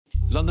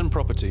London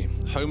Property,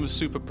 home of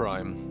Super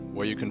Prime,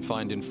 where you can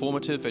find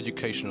informative,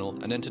 educational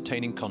and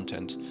entertaining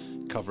content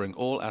covering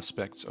all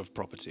aspects of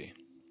property.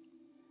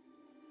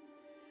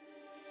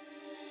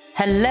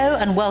 Hello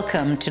and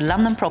welcome to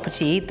London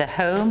Property, the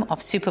home of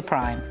Super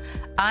Prime.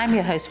 I'm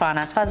your host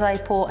Farnaz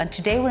Fazaipour, and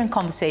today we're in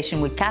conversation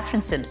with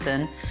Katherine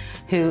Simpson,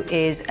 who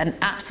is an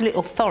absolute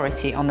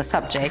authority on the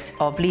subject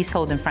of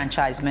leasehold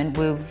enfranchisement.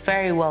 We're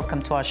very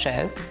welcome to our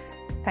show.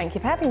 Thank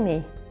you for having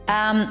me.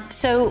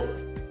 So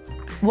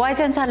why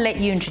don't I let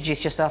you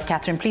introduce yourself,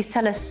 Katherine? Please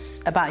tell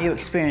us about your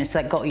experience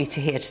that got you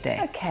to here today.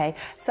 Okay,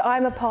 so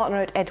I'm a partner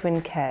at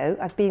Edwin Co.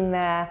 I've been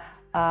there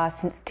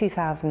since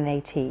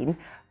 2018.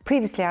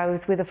 Previously, I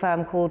was with a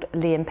firm called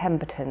Lee &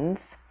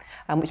 Pemberton's,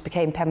 which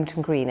became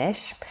Pemberton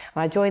Greenish.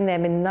 And I joined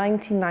them in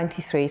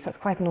 1993, so that's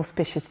quite an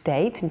auspicious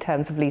date in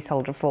terms of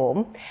leasehold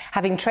reform,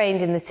 having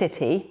trained in the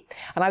city.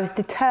 And I was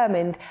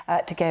determined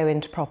to go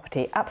into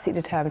property,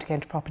 absolutely determined to go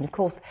into property. Of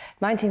course,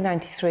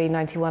 1993,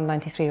 91,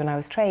 93, when I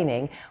was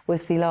training,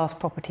 was the last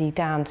property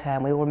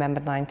downturn. We all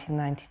remember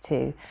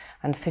 1992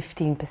 and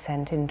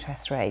 15%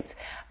 interest rates.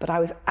 But I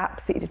was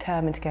absolutely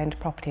determined to go into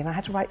property, and I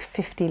had to write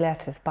 50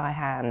 letters by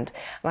hand.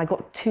 And I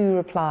got 2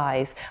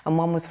 replies, and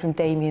one was from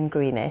Damien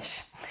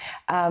Greenish.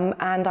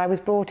 And I was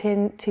brought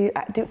in to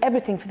do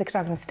everything for the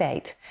Cadogan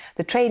estate.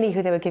 The trainee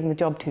who they were giving the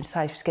job to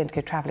decided she was going to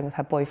go travelling with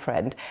her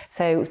boyfriend.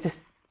 So it was just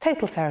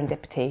total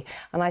serendipity.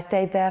 And I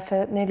stayed there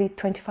for nearly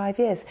 25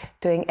 years,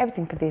 doing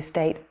everything for the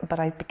estate, but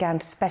I began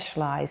to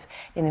specialise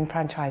in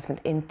enfranchisement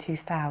in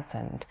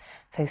 2000.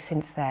 So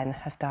since then,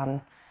 have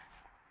done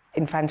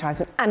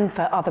enfranchisement and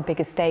for other big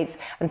estates,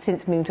 and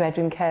since moving to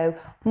Edwin Co,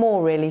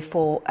 more really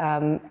for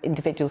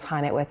individuals,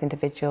 high net worth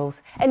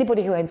individuals,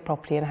 anybody who owns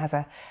property and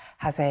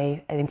has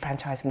an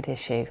enfranchisement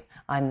issue,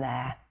 I'm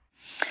there.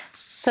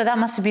 So that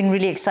must have been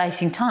really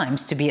exciting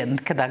times to be at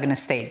the Cadogan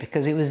estate,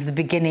 because it was the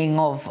beginning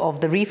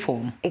of the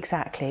reform.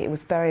 Exactly, it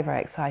was very,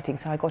 very exciting.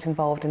 So I got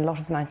involved in a lot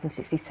of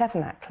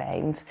 1967 Act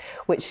claims,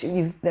 which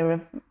there are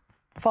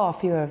far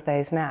fewer of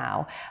those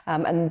now,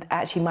 and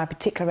actually my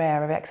particular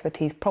area of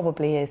expertise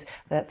probably is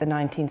the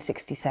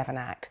 1967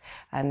 Act,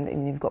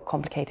 and you've got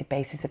complicated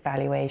basis of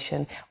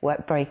valuation,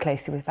 work very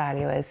closely with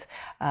valuers,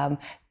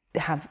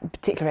 have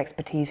particular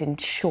expertise in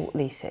short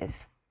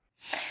leases.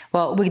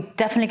 Well, we're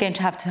definitely going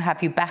to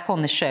have you back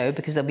on the show,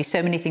 because there'll be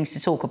so many things to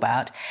talk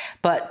about.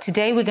 But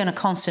today we're going to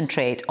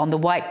concentrate on the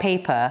white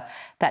paper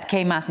that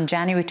came out in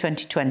January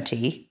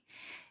 2020,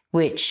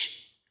 which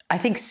I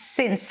think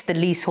since the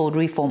Leasehold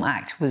Reform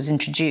Act was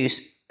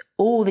introduced,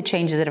 all the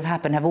changes that have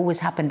happened have always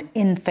happened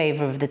in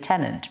favour of the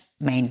tenant,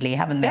 mainly,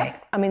 haven't they? Yeah.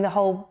 I mean, the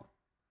whole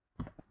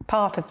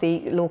part of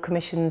the Law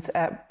Commission's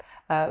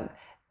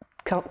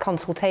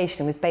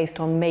consultation was based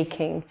on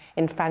making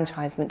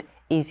enfranchisement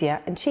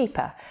easier and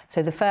cheaper.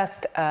 So the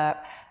first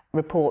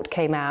report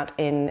came out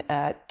in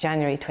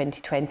January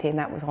 2020, and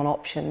that was on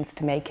options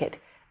to make it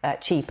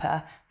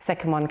cheaper. The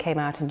second one came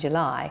out in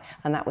July,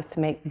 and that was to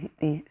make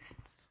the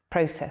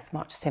process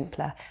much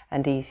simpler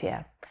and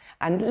easier,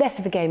 and less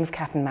of a game of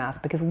cat and mouse,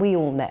 because we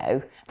all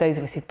know, those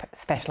of us who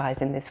specialise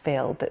in this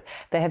field, that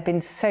there have been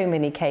so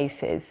many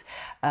cases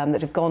that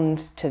have gone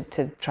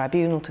to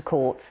tribunal, to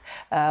courts,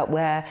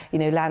 where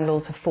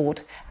landlords have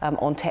fought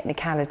on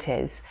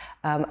technicalities,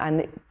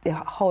 and the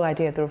whole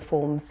idea of the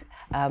reforms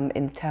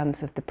in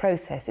terms of the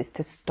process is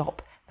to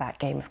stop that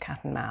game of cat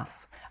and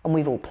mouse, and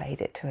we've all played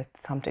it to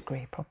some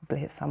degree,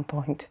 probably at some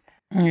point.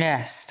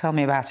 Yes, tell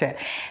me about it.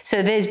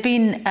 So there's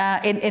been,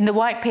 in the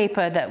white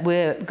paper that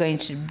we're going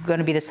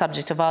to be the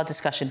subject of our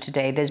discussion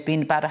today, there's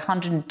been about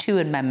 102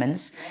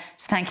 amendments.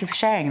 So thank you for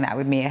sharing that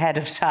with me ahead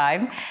of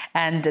time.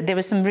 And there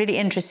were some really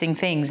interesting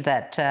things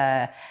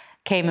that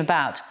came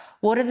about.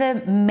 What are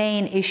the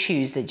main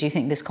issues that you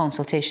think this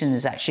consultation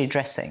is actually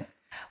addressing?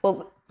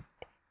 Well,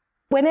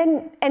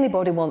 when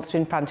anybody wants to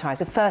enfranchise,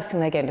 the first thing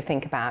they're going to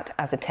think about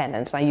as a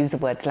tenant, and I use the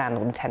words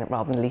landlord and tenant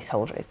rather than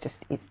leaseholder, it's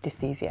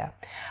just easier,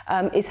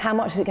 is how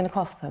much is it going to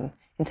cost them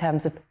in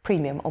terms of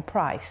premium or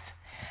price.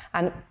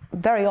 And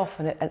very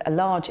often a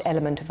large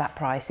element of that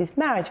price is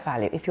marriage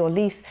value. If your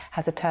lease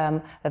has a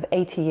term of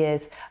 80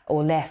 years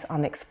or less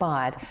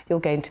unexpired, you're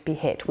going to be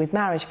hit with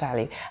marriage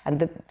value.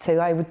 And so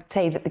I would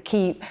say that the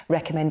key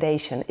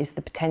recommendation is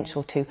the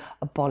potential to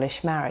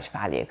abolish marriage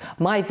value.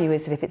 My view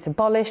is that if it's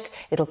abolished,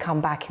 it'll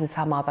come back in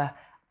some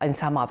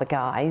other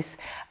guise.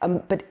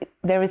 But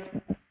there is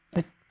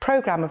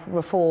programme of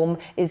reform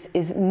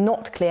is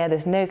not clear.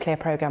 There's no clear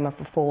programme of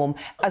reform.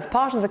 As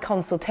part of the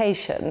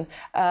consultation,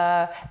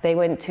 they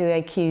went to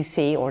a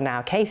QC, or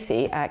now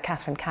KC,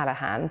 Catherine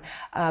Callaghan,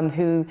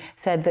 who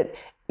said that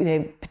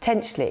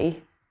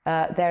potentially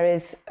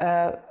there's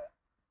a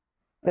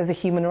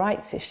human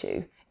rights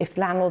issue if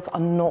landlords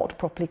are not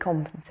properly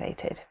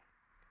compensated,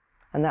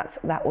 and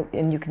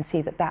and you can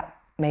see that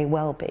may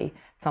well be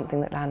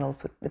something that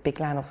the big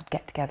landlords would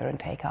get together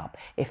and take up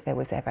if there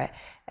was ever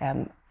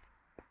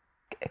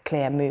a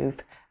clear move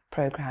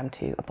programme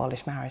to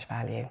abolish marriage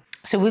value.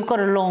 So we've got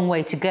a long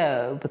way to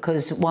go,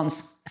 because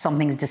once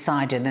something's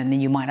decided, then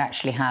you might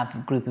actually have a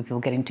group of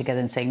people getting together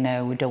and saying,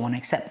 no, we don't want to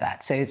accept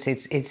that. So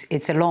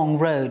it's a long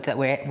road that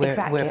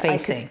we're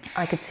facing.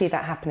 I could see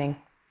that happening.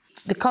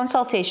 The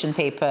consultation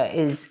paper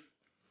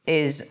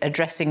is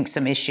addressing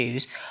some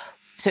issues.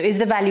 So is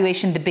the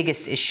valuation the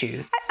biggest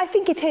issue? I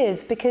think it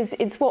is, because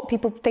it's what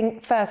people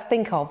first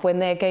think of when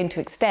they're going to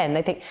extend.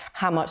 They think,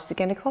 how much is it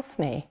going to cost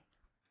me?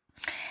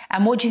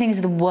 And what do you think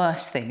is the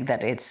worst thing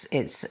that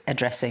it's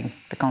addressing,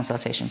 the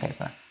consultation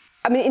paper?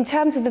 I mean, in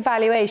terms of the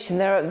valuation,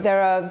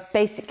 there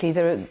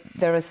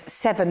are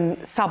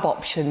 7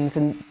 sub-options,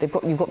 and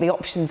you've got the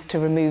options to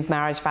remove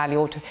marriage value,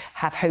 or to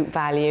have hope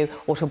value,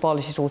 or to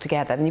abolish it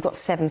altogether. And you've got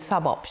 7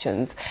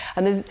 sub-options,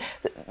 and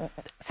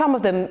some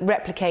of them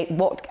replicate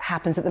what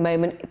happens at the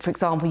moment. For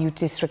example, you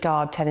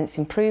disregard tenants'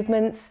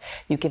 improvements,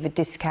 you give a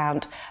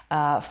discount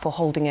for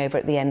holding over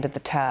at the end of the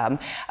term,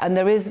 and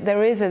there is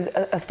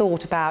a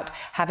thought about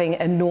having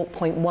a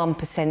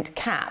 0.1%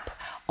 cap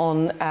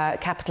on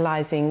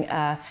capitalising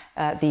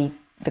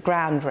the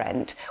ground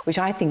rent, which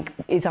I think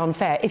is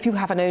unfair. If you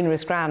have an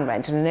onerous ground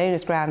rent, and an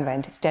onerous ground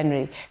rent is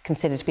generally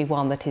considered to be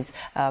one that is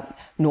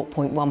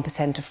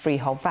 0.1% of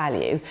freehold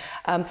value,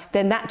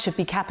 then that should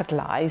be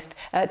capitalised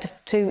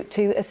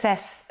to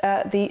assess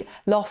the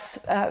loss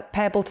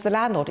payable to the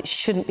landlord. It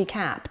shouldn't be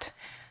capped.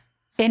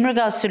 In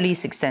regards to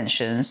lease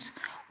extensions,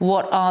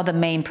 what are the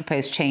main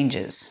proposed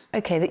changes?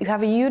 Okay, that you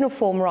have a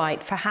uniform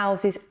right for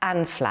houses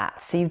and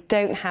flats. So you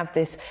don't have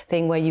this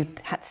thing where you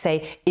had to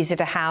say, is it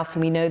a house?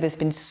 And we know there's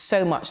been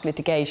so much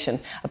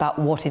litigation about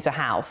what is a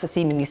house, a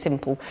seemingly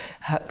simple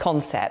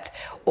concept,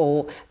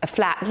 or a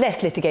flat,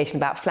 less litigation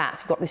about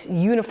flats. You've got this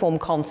uniform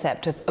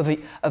concept of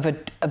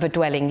a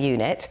dwelling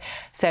unit.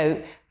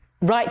 So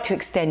right to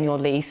extend your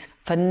lease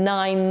for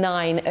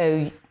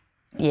 990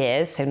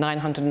 years, so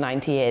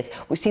 990 years,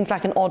 which seems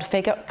like an odd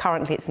figure.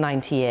 Currently it's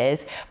 90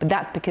 years, but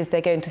that's because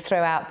they're going to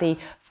throw out the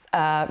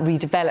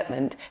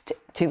redevelopment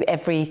to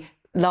every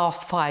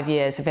last 5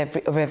 years of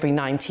every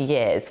 90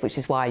 years, which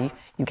is why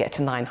you get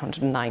to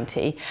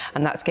 990,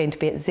 and that's going to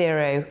be at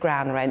 0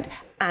 ground rent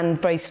and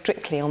very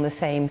strictly on the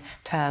same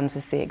terms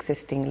as the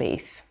existing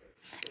lease.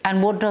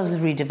 And what does the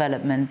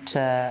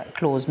redevelopment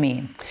clause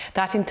mean?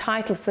 That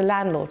entitles the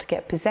landlord to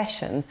get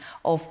possession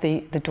of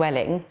the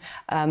dwelling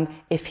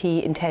if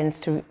he intends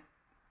to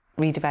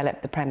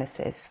redevelop the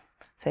premises.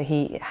 So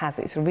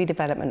it's a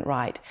redevelopment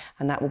right,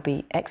 and that will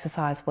be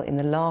exercisable in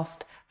the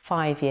last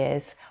 5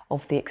 years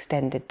of the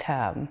extended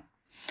term.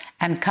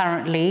 And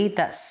currently,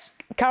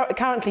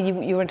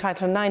 you're entitled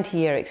to a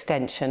 90-year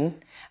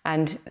extension,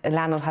 and a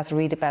landlord has a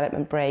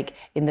redevelopment break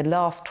in the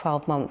last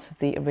 12 months of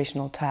the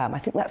original term. I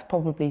think that's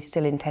probably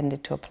still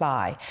intended to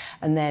apply.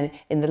 And then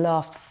in the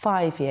last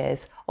 5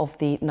 years of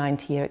the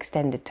 90-year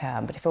extended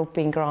term. But if you're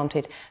being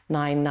granted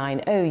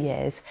 990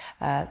 years,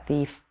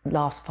 the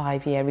last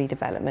 5-year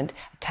redevelopment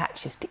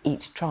attaches to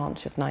each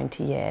tranche of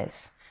 90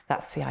 years.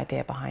 That's the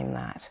idea behind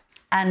that.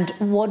 And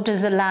what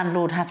does the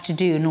landlord have to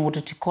do in order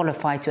to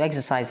qualify to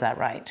exercise that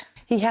right?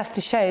 He has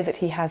to show that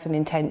he has an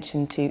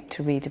intention to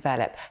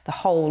redevelop the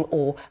whole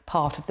or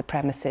part of the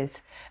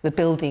premises, the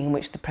building in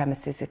which the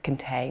premises are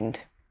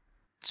contained.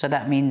 So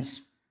that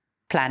means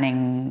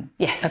planning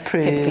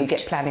approved, typically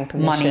get planning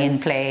permission, money in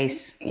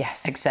place,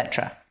 yes,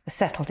 etc. A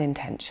settled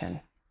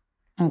intention.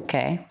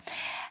 Okay.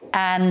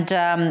 And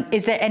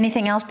is there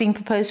anything else being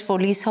proposed for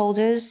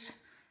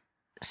leaseholders?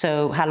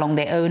 So how long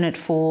they own it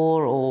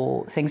for,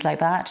 or things like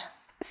that?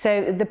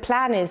 So the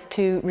plan is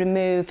to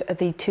remove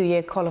the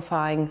 2-year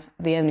qualifying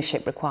the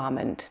ownership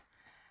requirement,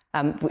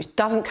 which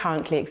doesn't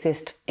currently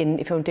exist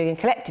if you're doing a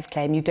collective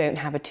claim. You don't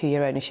have a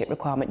 2-year ownership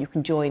requirement. You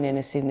can join in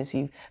as soon as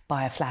you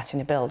buy a flat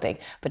in a building,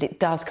 but it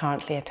does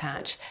currently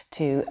attach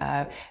to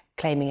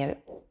claiming a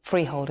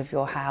freehold of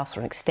your house,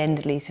 or an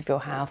extended lease of your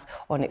house,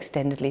 or an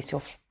extended lease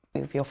of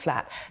your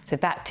flat. So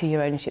that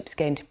 2-year ownership is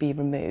going to be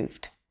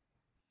removed.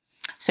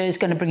 So it's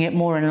going to bring it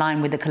more in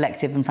line with the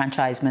collective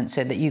enfranchisement,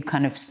 so that you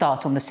kind of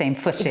start on the same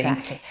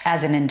footing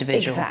as an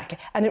individual. Exactly.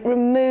 And it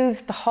removes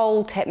the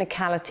whole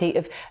technicality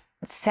of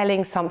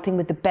selling something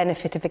with the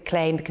benefit of a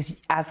claim, because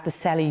as the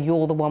seller,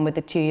 you're the one with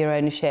the 2-year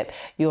ownership.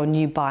 Your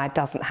new buyer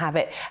doesn't have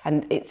it.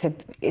 And it's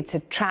a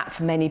trap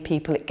for many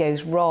people. It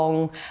goes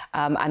wrong.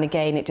 And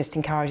again, it just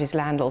encourages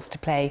landlords to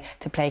play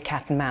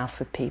cat and mouse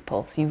with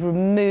people. So you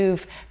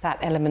remove that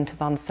element of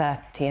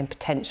uncertainty and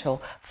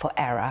potential for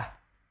error.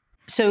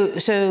 So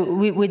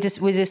we're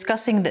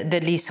discussing the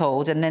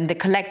leasehold, and then the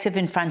collective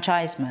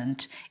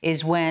enfranchisement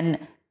is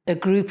when a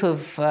group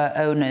of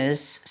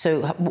owners,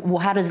 so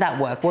how does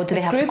that work? What do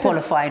they have to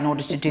qualify in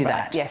order to do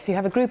that? Yes, you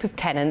have a group of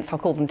tenants, I'll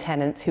call them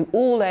tenants, who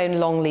all own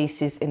long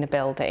leases in a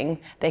building.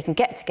 They can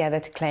get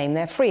together to claim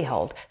their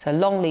freehold. So a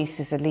long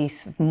lease is a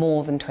lease of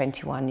more than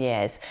 21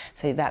 years.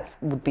 So that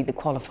would be the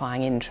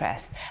qualifying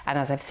interest. And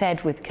as I've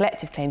said, with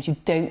collective claims, you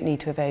don't need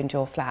to have owned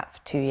your flat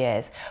for 2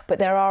 years. But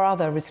there are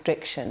other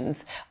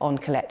restrictions on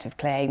collective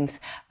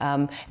claims.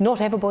 Not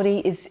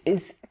everybody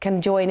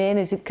can join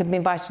in, can be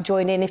invited to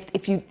join in.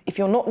 If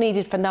you're not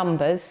needed for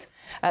numbers,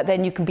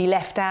 then you can be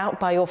left out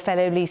by your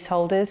fellow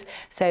leaseholders.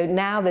 So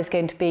now there's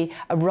going to be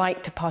a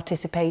right to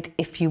participate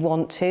if you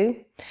want to.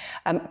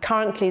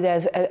 Currently,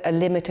 there's a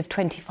limit of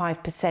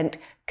 25%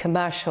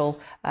 commercial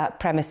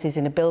premises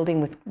in a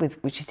building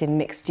which is in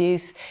mixed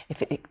use.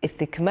 If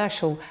the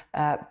commercial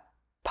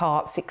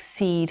parts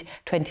exceed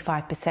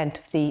 25%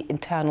 of the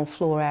internal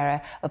floor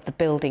area of the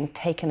building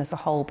taken as a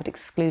whole, but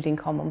excluding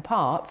common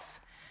parts,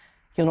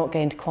 you're not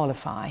going to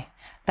qualify.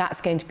 That's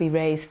going to be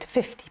raised to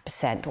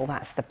 50%, or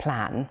that's the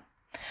plan.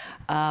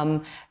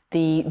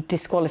 The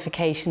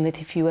disqualification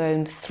that if you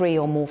own 3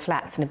 or more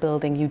flats in a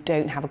building, you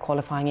don't have a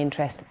qualifying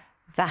interest,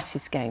 that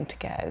is going to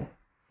go.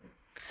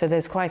 So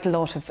there's quite a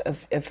lot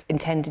of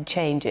intended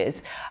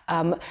changes.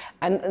 And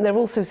there are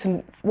also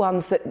some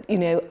ones that,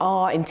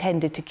 are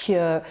intended to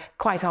cure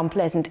quite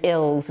unpleasant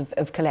ills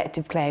of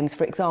collective claims.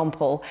 For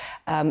example,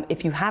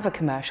 if you have a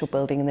commercial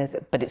building,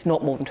 but it's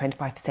not more than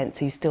 25%,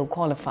 so you still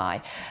qualify,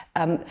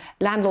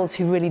 landlords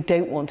who really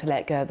don't want to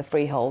let go of the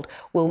freehold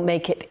will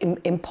make it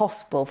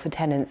impossible for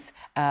tenants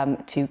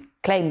to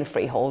claim the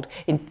freehold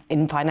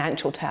in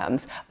financial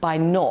terms by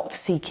not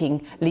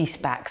seeking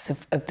leasebacks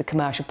of the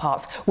commercial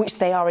parts, which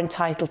they are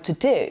entitled to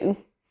do,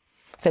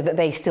 so that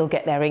they still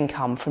get their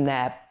income from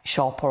their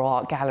shop or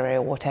art gallery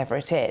or whatever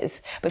it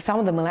is. But some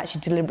of them will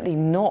actually deliberately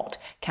not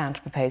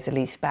counter-propose a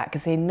leaseback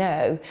because they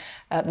know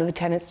that the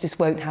tenants just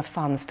won't have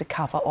funds to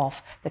cover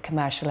off the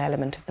commercial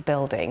element of the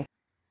building.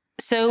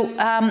 So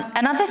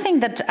another thing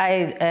that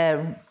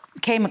I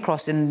came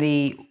across in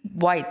the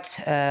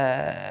white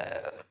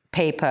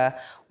paper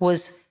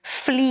was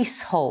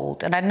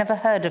fleasehold, and I'd never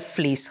heard of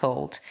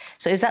fleasehold.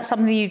 So is that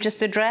something you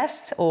just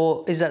addressed,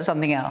 or is that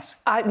something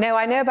else? No,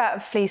 I know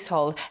about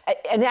fleasehold,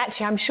 and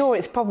actually I'm sure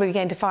it's probably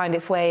going to find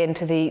its way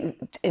into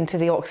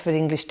the Oxford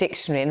English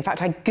Dictionary. In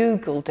fact, I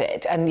googled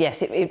it, and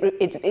yes,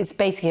 it's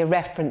basically a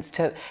reference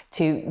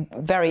to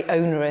very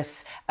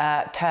onerous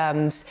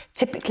terms,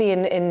 typically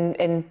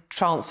in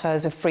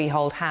transfers of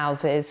freehold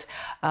houses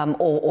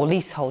or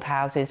leasehold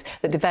houses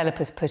that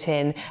developers put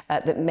in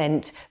that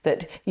meant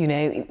that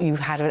you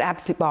had an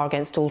absolute bar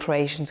against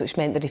alterations, which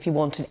meant that if you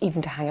wanted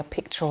even to hang a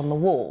picture on the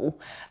wall,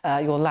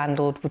 your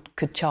landlord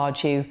could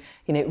charge you,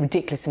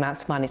 ridiculous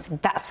amounts of money. So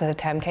that's where the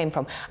term came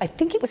from. I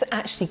think it was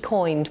actually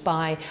coined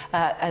by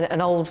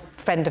an old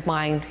friend of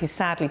mine who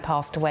sadly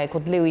passed away,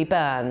 called Louis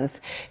Burns,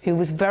 who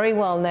was very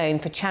well known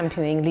for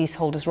championing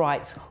leaseholders'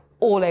 rights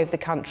all over the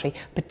country,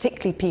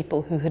 particularly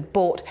people who had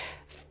bought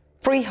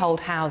freehold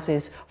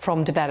houses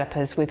from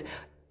developers with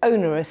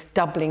onerous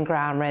doubling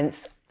ground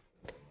rents,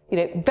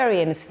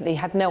 very innocently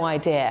had no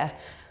idea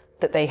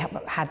that they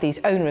had these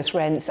onerous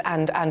rents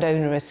and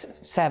onerous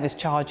service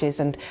charges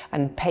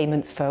and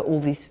payments for all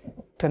these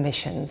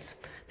permissions.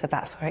 So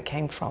that's where it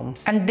came from.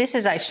 And this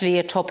is actually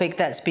a topic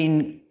that's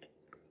been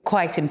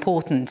quite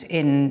important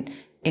in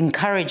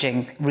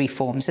encouraging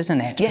reforms,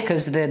 isn't it? Yes.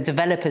 Because the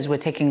developers were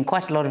taking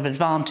quite a lot of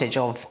advantage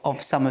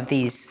of some of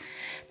these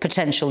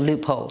potential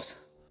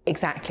loopholes.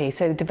 Exactly.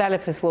 So the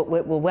developers were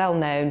well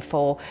known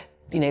for,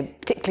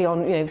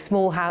 particularly on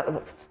small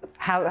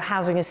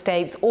housing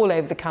estates all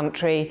over the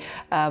country,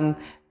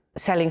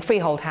 selling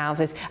freehold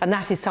houses, and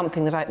that is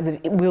something that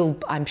it will,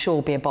 I'm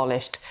sure, be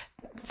abolished.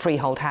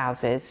 Freehold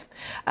houses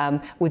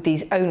with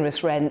these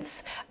onerous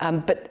rents,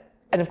 and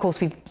of course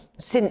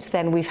since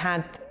then we've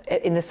had,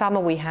 in the summer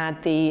we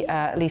had the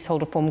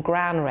Leasehold Reform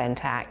Ground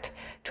Rent Act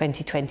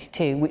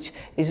 2022, which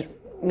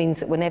means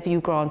that whenever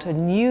you grant a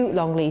new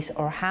long lease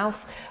or a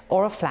house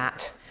or a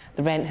flat,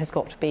 the rent has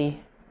got to be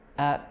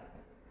a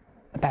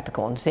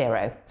peppercorn,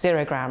 zero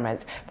ground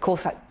rents. Of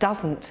course, that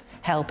doesn't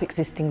help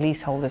existing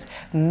leaseholders,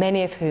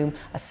 many of whom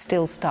are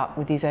still stuck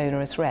with these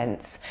onerous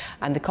rents.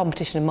 And the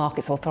Competition and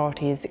Markets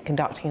Authority is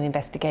conducting an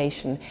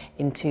investigation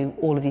into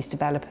all of these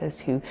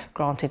developers who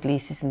granted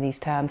leases in these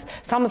terms,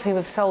 some of whom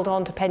have sold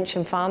on to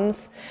pension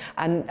funds,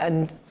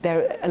 and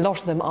a lot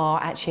of them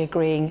are actually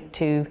agreeing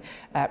to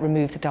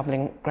remove the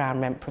doubling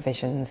ground rent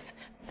provisions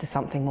to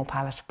something more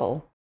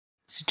palatable.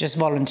 So just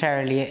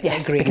voluntarily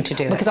agreeing to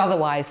do it? Because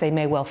otherwise they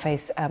may well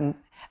face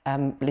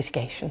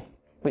litigation,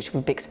 which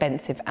would be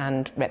expensive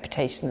and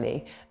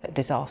reputationally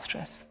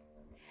disastrous.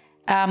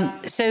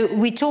 So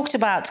we talked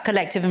about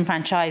collective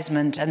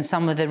enfranchisement and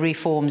some of the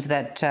reforms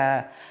that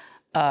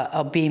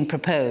are being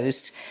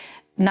proposed.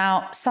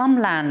 Now,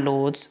 some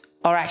landlords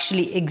are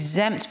actually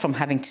exempt from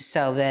having to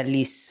sell their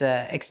lease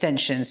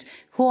extensions.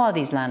 Who are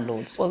these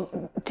landlords?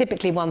 Well,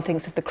 typically one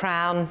thinks of the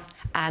Crown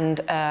and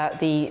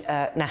the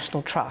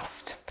National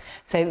Trust.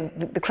 So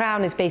the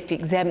Crown is basically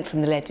exempt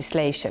from the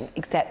legislation,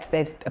 except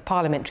there's a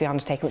parliamentary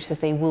undertaking which says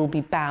they will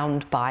be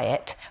bound by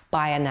it,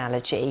 by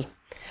analogy,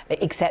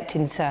 except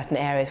in certain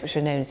areas which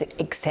are known as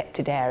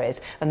accepted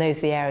areas, and those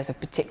are the areas of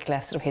particular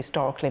sort of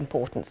historical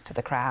importance to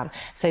the Crown.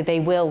 So they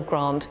will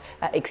grant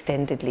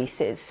extended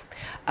leases.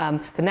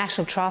 The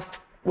National Trust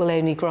will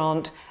only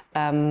grant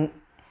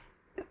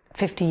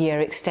 50-year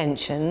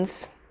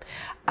extensions.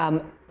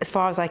 As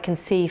far as I can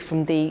see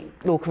from the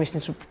Law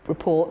Commission's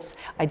reports,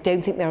 I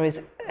don't think there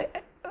is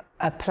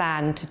a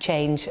plan to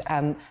change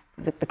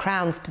the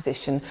Crown's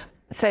position.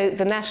 So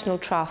the National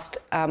Trust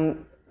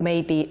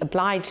may be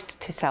obliged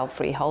to sell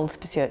freeholds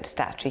pursuant to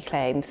statutory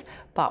claims,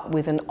 but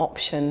with an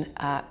option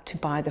to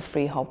buy the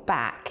freehold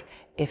back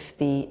if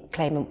the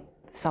claimant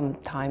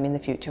sometime in the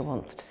future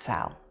wants to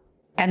sell.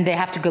 And they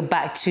have to go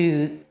back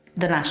to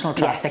the National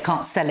Trust. Yes. They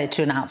can't sell it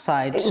to an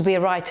outside. It would be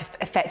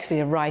effectively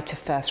a right of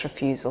first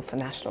refusal for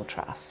National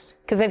Trust,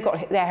 because they've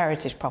got their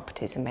heritage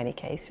properties in many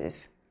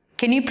cases.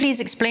 Can you please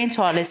explain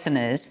to our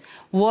listeners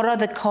what are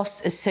the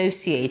costs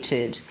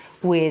associated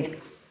with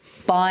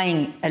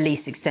buying a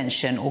lease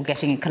extension or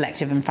getting a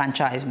collective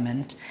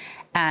enfranchisement,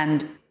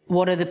 and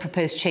what are the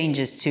proposed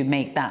changes to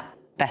make that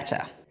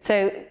better?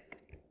 So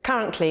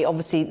currently,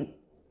 obviously,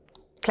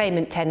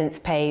 claimant tenants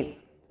pay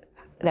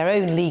their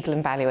own legal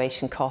and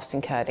valuation costs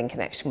incurred in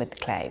connection with the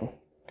claim.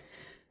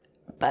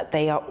 But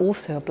they are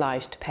also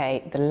obliged to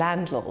pay the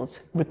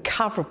landlord's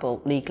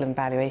recoverable legal and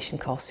valuation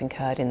costs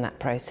incurred in that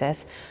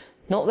process,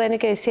 not their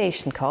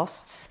negotiation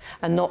costs,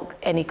 and not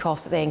any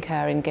costs that they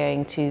incur in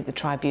going to the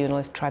tribunal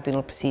if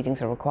tribunal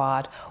proceedings are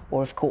required,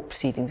 or if court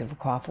proceedings are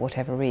required for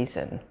whatever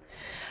reason.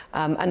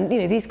 And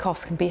these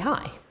costs can be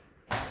high.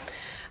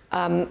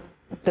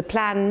 The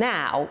plan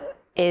now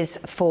is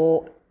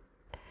for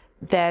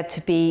there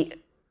to be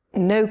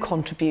no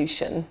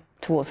contribution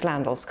towards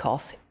landlord's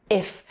costs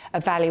if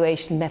a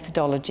valuation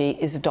methodology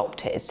is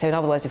adopted. So in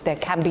other words, if there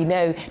can be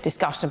no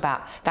discussion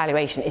about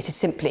valuation, it is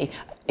simply,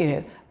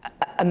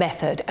 a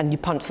method and you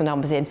punch the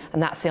numbers in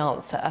and that's the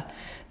answer,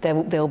 there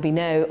will be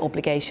no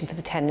obligation for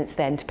the tenants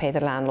then to pay the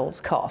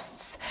landlord's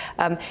costs.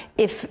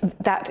 If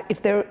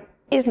there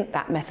isn't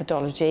that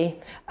methodology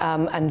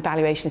and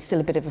valuation is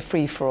still a bit of a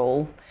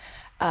free-for-all,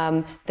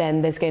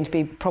 then there's going to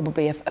be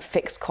probably a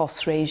fixed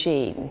costs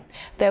regime.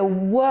 There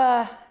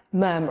were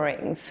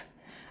murmurings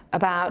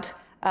about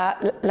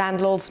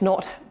landlords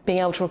not being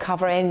able to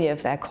recover any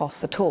of their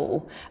costs at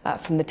all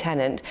from the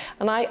tenant.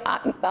 And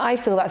I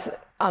feel that's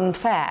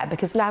unfair,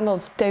 because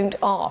landlords don't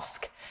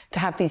ask to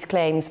have these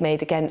claims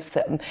made against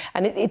them,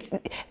 and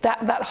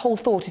that whole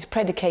thought is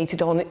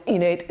predicated on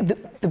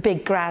the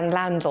big grand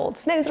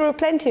landlords. No, there are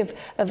plenty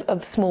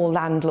of small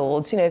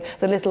landlords. The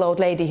little old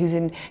lady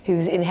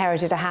who's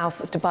inherited a house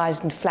that's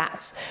divided into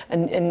flats,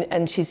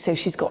 and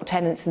she's got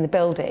tenants in the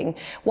building.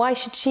 Why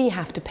should she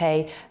have to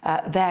pay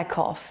their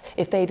costs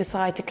if they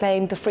decide to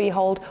claim the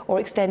freehold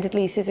or extended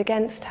leases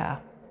against her?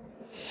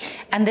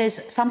 And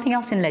there's something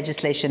else in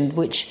legislation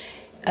which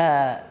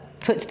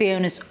puts the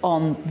onus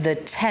on the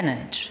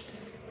tenant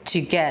to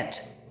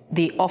get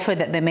the offer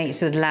that they make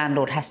to the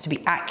landlord has to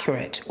be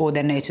accurate or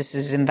their notice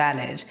is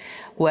invalid,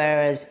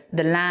 whereas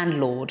the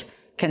landlord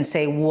can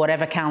say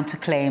whatever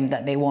counterclaim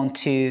that they want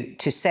to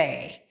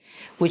say,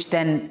 which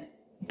then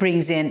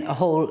brings in a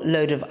whole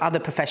load of other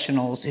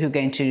professionals who are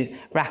going to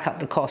rack up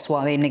the costs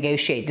while they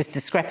negotiate this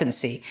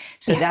discrepancy.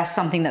 So that's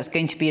something that's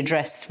going to be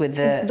addressed with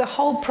the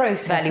whole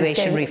process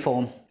valuation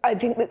reform. I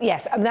think that,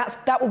 yes, and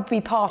that would be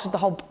part of the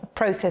whole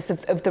process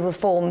of the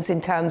reforms in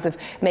terms of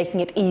making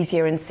it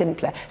easier and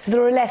simpler. So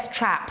there are less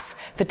traps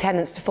for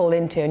tenants to fall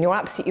into, and you're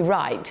absolutely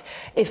right.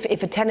 If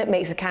a tenant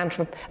makes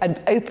an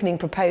opening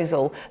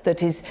proposal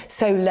that is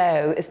so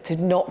low as to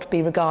not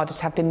be regarded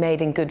to have been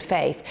made in good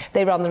faith,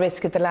 they run the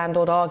risk of the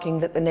landlord arguing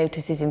that the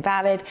notice is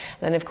invalid.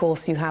 Then, of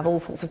course, you have all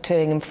sorts of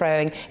toing and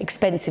froing,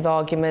 expensive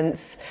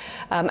arguments,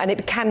 and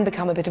it can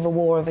become a bit of a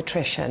war of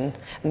attrition,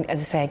 and, as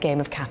I say, a game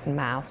of cat and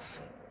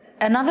mouse.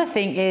 Another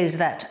thing is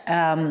that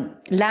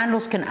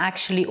landlords can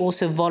actually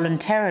also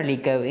voluntarily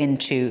go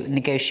into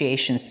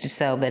negotiations to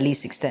sell their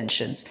lease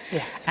extensions.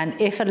 Yes. And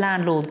if a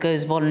landlord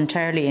goes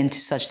voluntarily into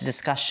such a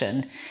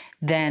discussion,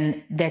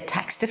 then they're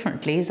taxed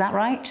differently. Is that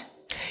right?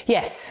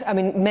 Yes, I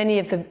mean, many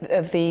of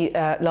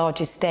the large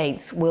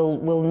estates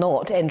will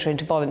not enter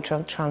into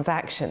voluntary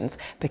transactions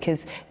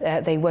because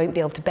they won't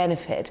be able to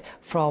benefit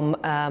from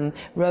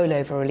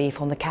rollover relief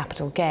on the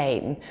capital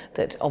gain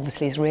that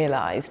obviously is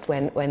realised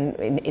when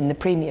in the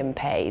premium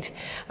paid.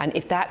 And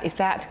if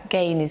that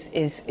gain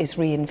is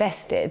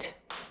reinvested,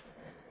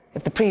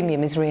 if the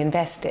premium is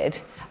reinvested,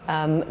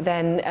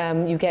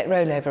 then you get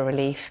rollover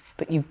relief,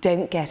 but you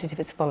don't get it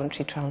if it's a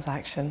voluntary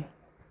transaction.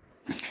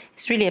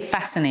 It's really a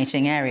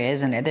fascinating area,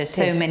 isn't it? There's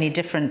so many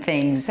different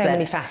things. So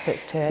many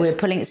facets to it. We're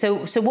pulling. So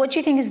what do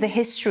you think is the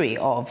history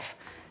of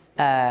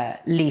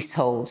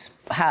leaseholds?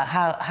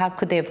 How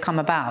could they have come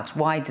about?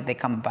 Why did they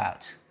come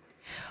about?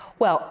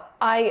 Well,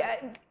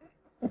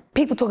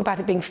 people talk about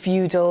it being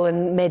feudal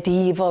and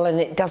medieval and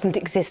it doesn't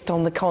exist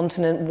on the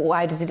continent.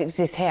 Why does it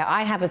exist here?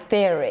 I have a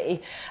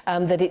theory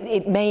that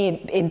it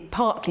may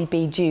partly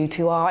be due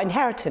to our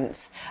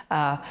inheritance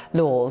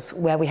laws,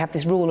 where we have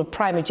this rule of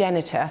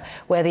primogeniture,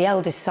 where the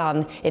eldest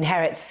son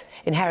inherits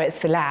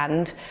the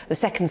land, the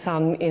second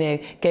son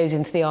goes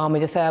into the army,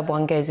 the third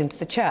one goes into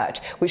the church,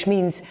 which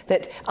means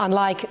that,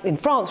 unlike in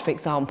France, for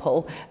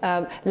example,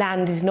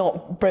 land is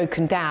not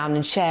broken down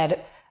and shared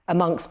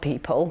amongst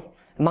people,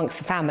 amongst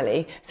the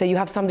family. So you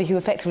have somebody who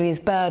effectively is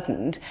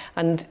burdened,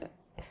 and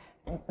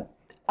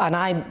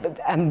I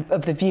am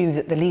of the view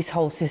that the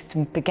leasehold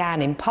system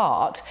began in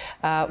part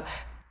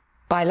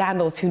by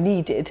landlords who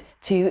needed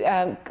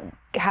to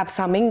have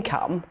some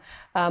income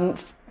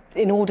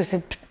in order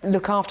to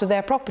look after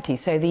their property.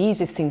 So the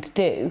easiest thing to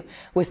do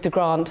was to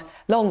grant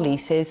long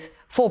leases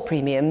for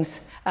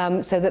premiums,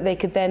 so that they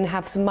could then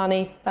have some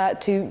money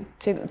to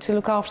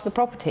look after the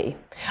property.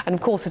 And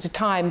of course, at a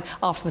time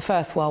after the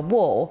First World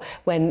War,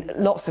 when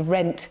lots of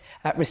rent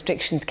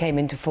restrictions came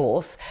into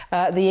force,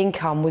 the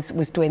income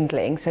was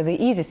dwindling. So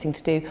the easiest thing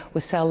to do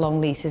was sell long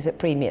leases at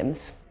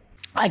premiums.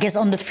 I guess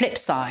on the flip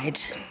side,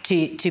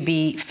 to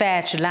be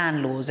fair to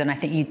landlords, and I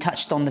think you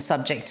touched on the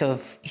subject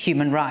of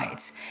human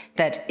rights,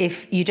 that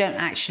if you don't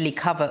actually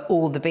cover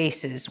all the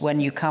bases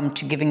when you come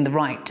to giving the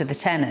right to the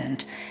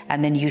tenant,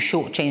 and then you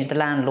shortchange the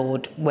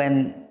landlord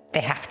when they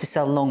have to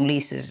sell long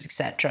leases,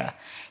 etc.,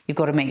 you've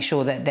got to make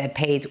sure that they're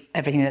paid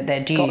everything that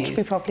they're due. Got to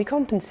be properly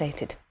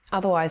compensated.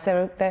 Otherwise,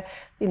 there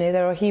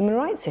are human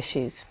rights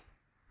issues.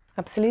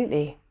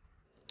 Absolutely.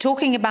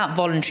 Talking about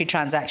voluntary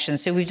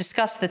transactions, so we've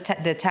discussed the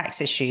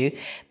tax issue,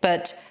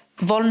 but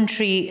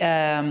voluntary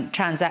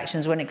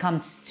transactions when it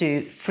comes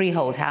to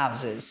freehold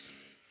houses,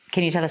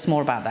 can you tell us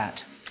more about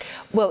that?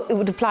 Well, it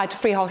would apply to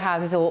freehold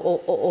houses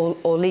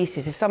or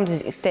leases. If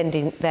somebody's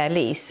extending their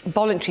lease,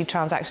 voluntary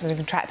transactions and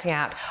contracting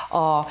out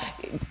are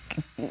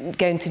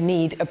going to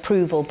need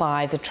approval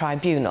by the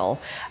tribunal.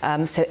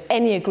 So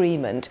any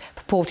agreement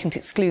purporting to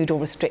exclude or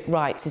restrict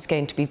rights is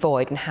going to be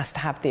void and has to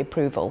have the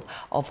approval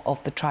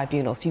of the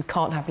tribunal. So you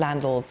can't have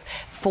landlords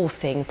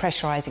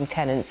pressurising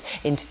tenants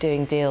into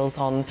doing deals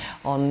on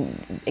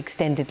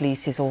extended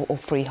leases or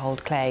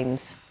freehold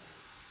claims.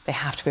 They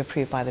have to be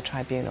approved by the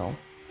tribunal.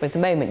 Whereas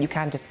at the moment you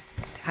can just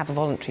have a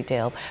voluntary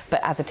deal,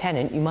 but as a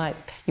tenant you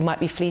might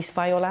be fleeced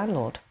by your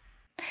landlord.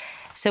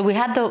 So we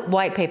had the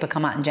white paper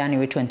come out in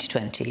January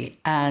 2020,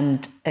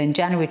 and in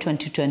January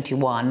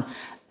 2021,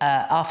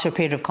 after a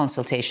period of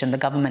consultation, the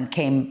government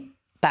came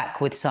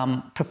back with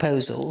some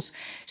proposals.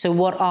 So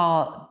what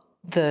are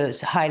the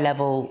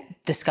high-level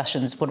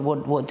discussions?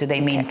 What do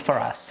they mean for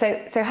us?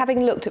 So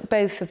having looked at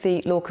both of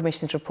the Law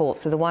Commission's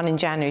reports, so the one in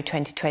January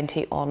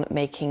 2020 on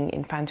making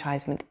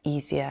enfranchisement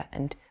easier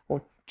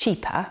or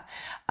cheaper,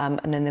 and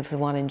then there was the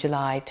one in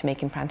July to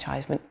make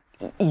enfranchisement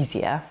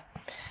easier,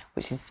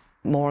 which is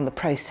more on the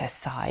process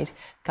side.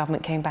 The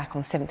government came back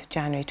on 7th of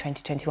January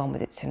 2021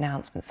 with its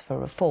announcements for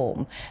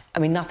reform. I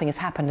mean, nothing has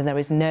happened and there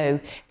is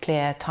no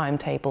clear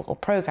timetable or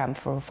programme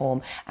for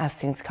reform as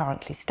things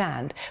currently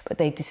stand, but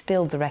they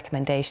distilled the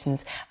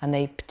recommendations and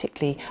they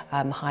particularly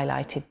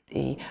highlighted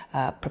the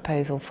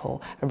proposal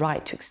for a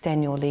right to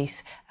extend your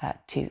lease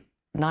to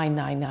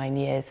 999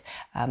 years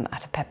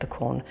at a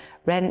peppercorn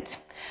rent,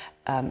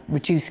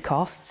 reduce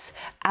costs,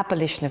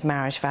 abolition of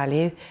marriage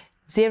value,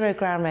 zero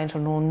ground rent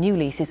on all new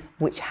leases,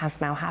 which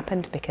has now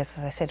happened because,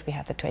 as I said, we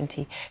have the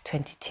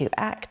 2022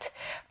 Act.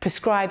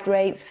 Prescribed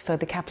rates for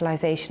the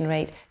capitalisation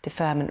rate,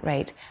 deferment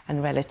rate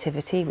and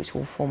relativity, which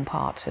all form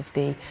part of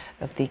the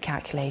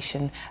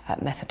calculation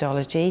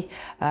methodology.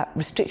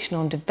 Restriction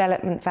on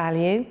development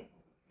value,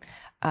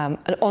 an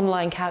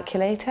online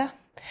calculator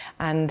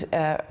and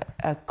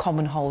a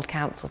common hold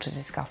council to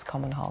discuss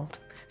common hold.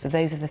 So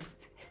those are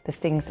the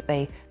things that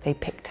they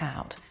picked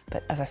out.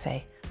 But as I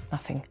say,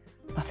 nothing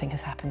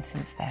has happened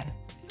since then.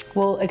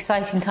 Well,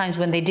 exciting times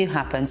when they do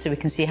happen, so we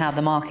can see how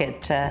the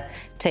market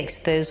takes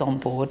those on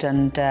board,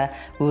 and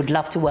we would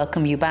love to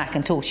welcome you back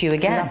and talk to you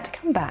again. I'd love to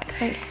come back.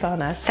 Thank you,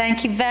 Barnard.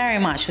 Thank you very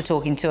much for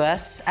talking to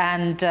us,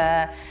 and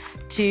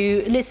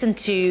to listen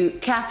to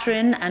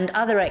Katherine and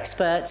other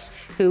experts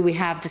who we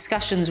have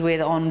discussions with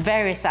on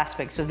various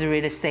aspects of the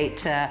real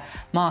estate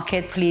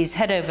market, please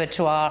head over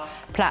to our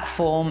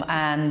platform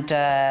and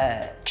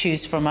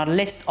choose from our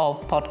list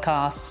of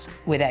podcasts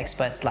with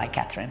experts like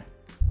Katherine.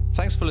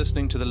 Thanks for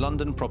listening to the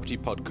London Property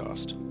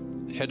Podcast.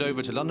 Head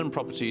over to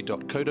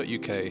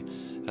londonproperty.co.uk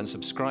and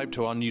subscribe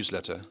to our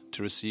newsletter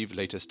to receive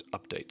latest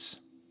updates.